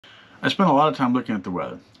I spend a lot of time looking at the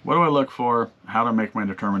weather. What do I look for? How to make my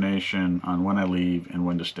determination on when I leave and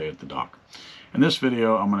when to stay at the dock. In this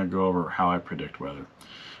video, I'm going to go over how I predict weather.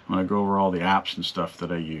 I'm going to go over all the apps and stuff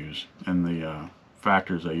that I use and the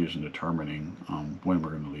factors I use in determining when we're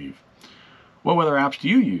going to leave. What weather apps do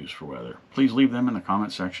you use for weather? Please leave them in the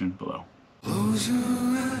comment section below. Close your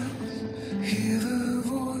eyes, hear the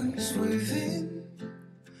voice within,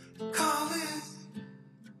 calling.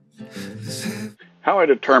 How I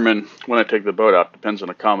determine when I take the boat out depends on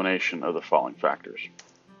a combination of the following factors.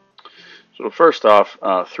 So first off,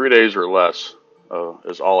 3 days or less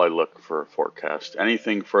is all I look for a forecast.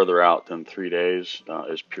 Anything further out than 3 days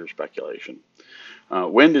is pure speculation.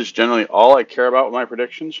 Wind is generally all I care about with my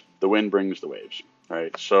predictions. The wind brings the waves,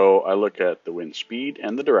 right? So I look at the wind speed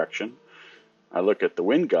and the direction. I look at the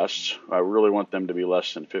wind gusts. I really want them to be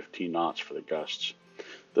less than 15 knots for the gusts.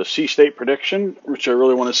 The sea state prediction, which I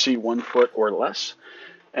really want to see 1 foot or less,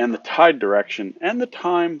 and the tide direction and the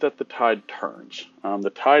time that the tide turns. The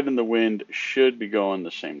tide and the wind should be going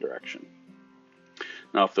the same direction.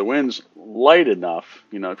 Now, if the wind's light enough,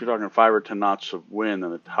 if you're talking 5 or 10 knots of wind,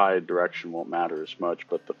 then the tide direction won't matter as much.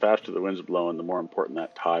 But the faster the wind's blowing, the more important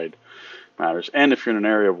that tide matters. And if you're in an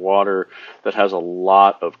area of water that has a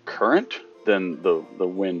lot of current, then the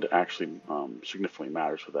wind actually significantly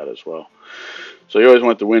matters with that as well. So you always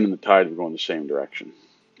want the wind and the tide to go in the same direction.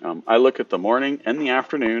 I look at the morning and the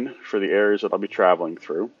afternoon for the areas that I'll be traveling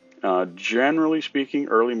through. Generally speaking,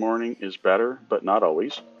 early morning is better, but not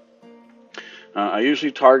always. I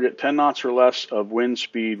usually target 10 knots or less of wind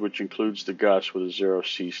speed, which includes the gusts with a 0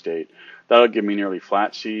 sea state. That'll give me nearly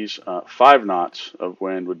flat seas. 5 knots of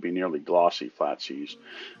wind would be nearly glossy flat seas.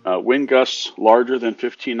 Wind gusts larger than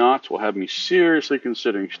 15 knots will have me seriously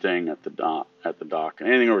considering staying at the dock. And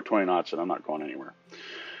anything over 20 knots, and I'm not going anywhere.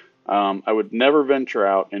 I would never venture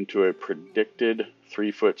out into a predicted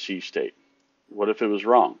 3-foot sea state. What if it was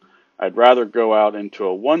wrong? I'd rather go out into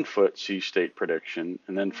a 1-foot sea state prediction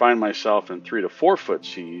and then find myself in 3 to 4 foot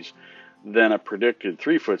seas than a predicted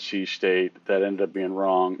 3-foot sea state that ended up being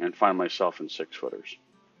wrong and find myself in 6-footers.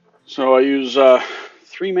 So I use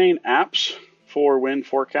 3 main apps for wind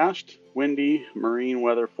forecast: Windy, Marine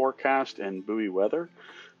Weather Forecast, and Buoy Weather.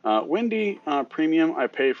 Windy Premium, I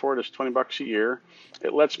pay for it. It's $20 a year.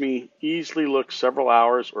 It lets me easily look several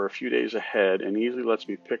hours or a few days ahead and easily lets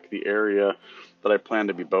me pick the area that I plan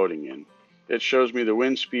to be boating in. It shows me the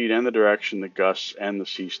wind speed and the direction, the gusts, and the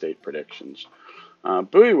sea state predictions.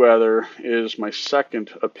 Buoy Weather is my second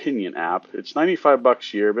opinion app. It's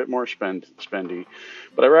 $95 a year, a bit more spendy,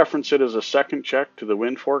 but I reference it as a second check to the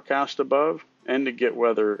wind forecast above and to get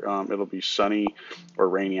whether it'll be sunny or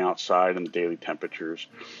rainy outside and the daily temperatures.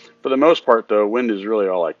 For the most part, though, wind is really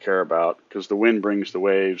all I care about because the wind brings the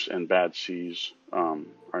waves and bad seas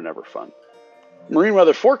are never fun. Marine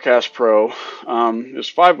Weather Forecast Pro is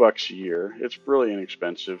 $5 a year. It's really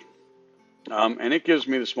inexpensive. And it gives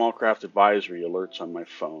me the small craft advisory alerts on my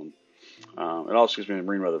phone. It also gives me the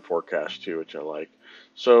marine weather forecast too, which I like.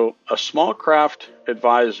 So a small craft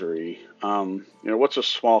advisory, what's a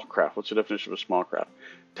small craft? What's the definition of a small craft?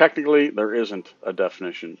 Technically, there isn't a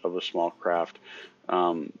definition of a small craft.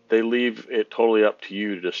 They leave it totally up to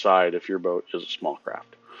you to decide if your boat is a small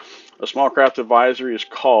craft. A small craft advisory is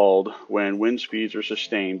called when wind speeds are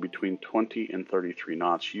sustained between 20 and 33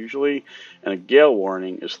 knots usually, and a gale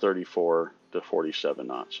warning is 34 to 47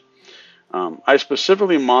 knots. I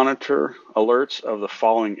specifically monitor alerts of the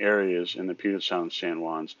following areas in the Puget Sound and San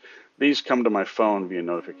Juans. These come to my phone via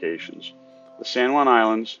notifications: the San Juan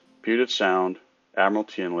Islands, Puget Sound,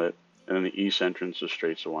 Admiralty Inlet, and then the east entrance of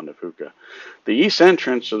Straits of Juan de Fuca. The east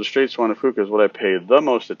entrance of the Straits of Juan de Fuca is what I pay the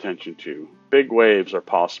most attention to. Big waves are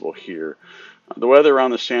possible here. The weather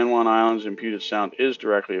around the San Juan Islands and Puget Sound is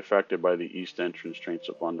directly affected by the east entrance Straits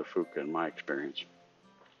of Juan de Fuca in my experience.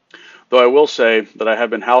 Though I will say that I have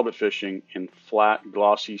been halibut fishing in flat,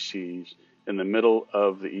 glossy seas in the middle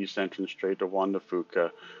of the east entrance Strait of Juan de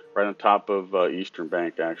Fuca, right on top of Eastern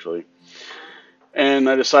Bank actually. And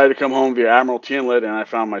I decided to come home via Admiralty Inlet, and I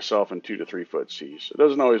found myself in 2 to 3 foot seas. It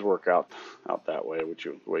doesn't always work out that way,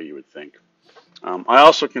 the way you would think. I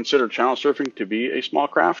also consider channel surfing to be a small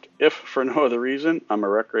craft, if for no other reason. I'm a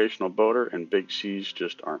recreational boater, and big seas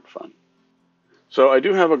just aren't fun. So I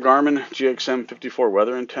do have a Garmin GXM 54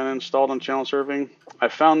 weather antenna installed on channel surfing. I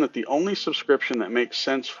found that the only subscription that makes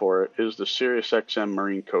sense for it is the SiriusXM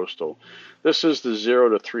Marine Coastal. This is the 0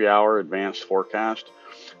 to 3 hour advanced forecast.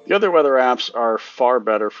 The other weather apps are far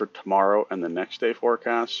better for tomorrow and the next day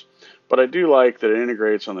forecasts, but I do like that it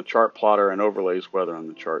integrates on the chart plotter and overlays weather on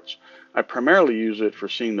the charts. I primarily use it for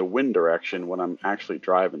seeing the wind direction when I'm actually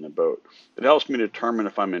driving the boat. It helps me determine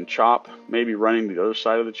if I'm in chop. Maybe running the other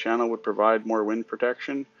side of the channel would provide more wind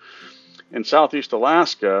protection. In southeast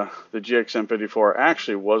Alaska, the GXM54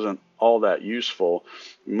 actually wasn't all that useful.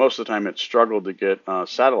 Most of the time it struggled to get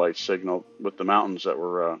satellite signal with the mountains that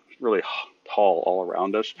were really tall all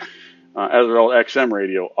around us. As a result, XM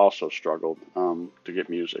radio also struggled to get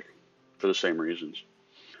music for the same reasons.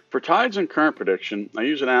 For tides and current prediction, I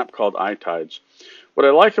use an app called iTides. What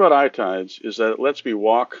I like about iTides is that it lets me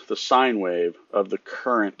walk the sine wave of the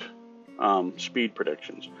current speed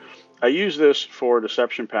predictions. I use this for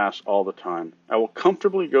Deception Pass all the time. I will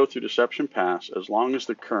comfortably go through Deception Pass as long as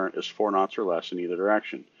the current is 4 knots or less in either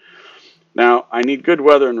direction. Now, I need good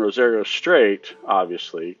weather in Rosario Strait,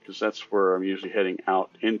 obviously, because that's where I'm usually heading out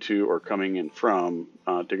into or coming in from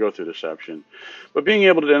to go through Deception. But being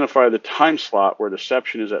able to identify the time slot where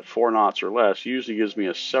Deception is at 4 knots or less usually gives me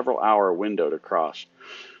a several-hour window to cross.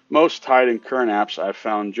 Most tide and current apps I've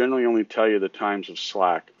found generally only tell you the times of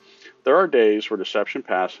slack. There are days where Deception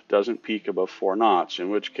Pass doesn't peak above 4 knots, in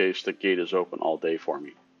which case the gate is open all day for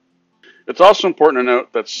me. It's also important to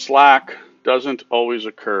note that slack doesn't always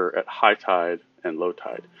occur at high tide and low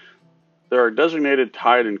tide. There are designated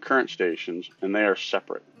tide and current stations, and they are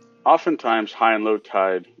separate. Oftentimes, high and low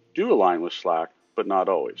tide do align with slack, but not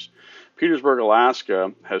always. Petersburg,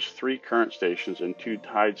 Alaska has 3 current stations and 2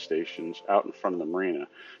 tide stations out in front of the marina.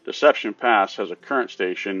 Deception Pass has a current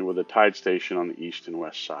station with a tide station on the east and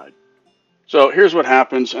west side. So here's what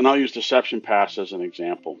happens, and I'll use Deception Pass as an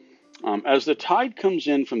example. As the tide comes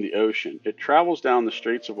in from the ocean, it travels down the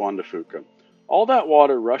Straits of Juan de Fuca. All that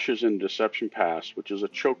water rushes into Deception Pass, which is a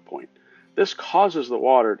choke point. This causes the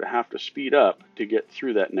water to have to speed up to get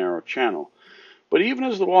through that narrow channel. But even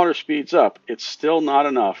as the water speeds up, it's still not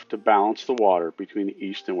enough to balance the water between the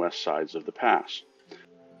east and west sides of the pass.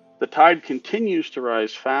 The tide continues to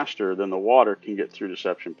rise faster than the water can get through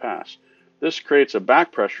Deception Pass. This creates a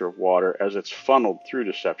back pressure of water as it's funneled through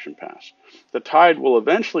Deception Pass. The tide will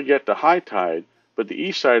eventually get to high tide, but the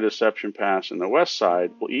east side of Deception Pass and the west side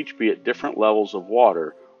will each be at different levels of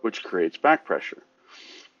water, which creates back pressure.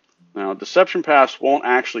 Now, Deception Pass won't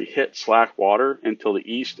actually hit slack water until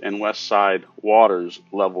the east and west side waters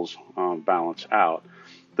levels balance out.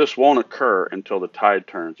 This won't occur until the tide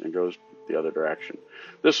turns and goes the other direction.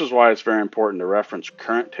 This is why it's very important to reference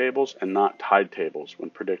current tables and not tide tables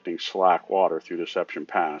when predicting slack water through Deception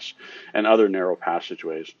Pass and other narrow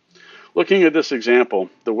passageways. Looking at this example,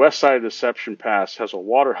 the west side of Deception Pass has a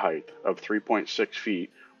water height of 3.6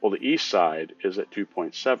 feet, while the east side is at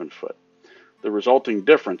 2.7 foot. The resulting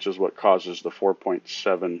difference is what causes the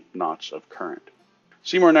 4.7 knots of current.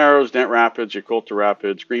 Seymour Narrows, Dent Rapids, Yakulta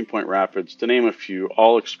Rapids, Greenpoint Rapids, to name a few,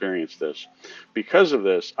 all experience this. Because of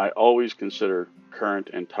this, I always consider current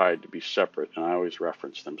and tide to be separate, and I always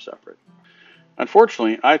reference them separate.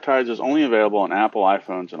 Unfortunately, iTides is only available on Apple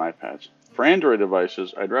iPhones and iPads. For Android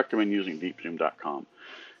devices, I'd recommend using deepzoom.com.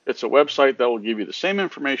 It's a website that will give you the same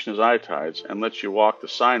information as iTides and lets you walk the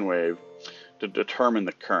sine wave to determine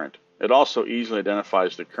the current. It also easily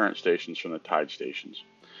identifies the current stations from the tide stations.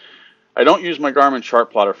 I don't use my Garmin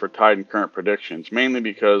chart plotter for tide and current predictions, mainly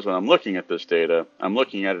because when I'm looking at this data, I'm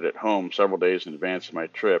looking at it at home several days in advance of my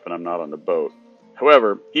trip and I'm not on the boat.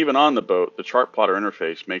 However, even on the boat, the chart plotter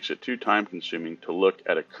interface makes it too time consuming to look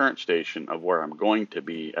at a current station of where I'm going to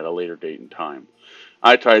be at a later date and time.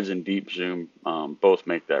 iTides and Deep Zoom both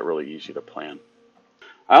make that really easy to plan.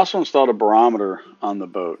 I also installed a barometer on the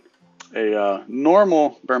boat. A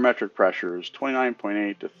normal barometric pressure is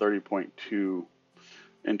 29.8 to 30.2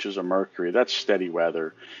 inches of mercury. That's steady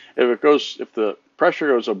weather. If the pressure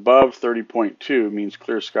goes above 30.2, it means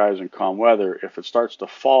clear skies and calm weather. If it starts to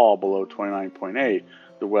fall below 29.8,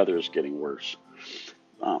 the weather is getting worse.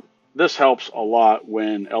 This helps a lot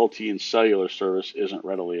when LTE and cellular service isn't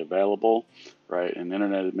readily available, right? And the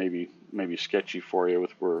internet may be sketchy for you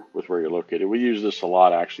with where you're located. We use this a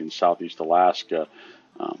lot actually in southeast Alaska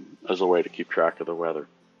as a way to keep track of the weather.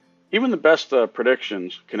 Even the best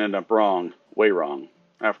predictions can end up wrong, way wrong.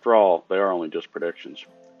 After all, they are only just predictions.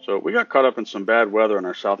 So we got caught up in some bad weather on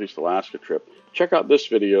our Southeast Alaska trip. Check out this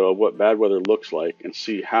video of what bad weather looks like and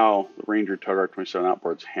see how the Ranger Tug R27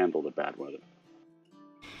 outboards handle the bad weather.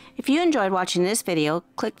 If you enjoyed watching this video,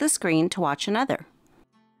 click the screen to watch another.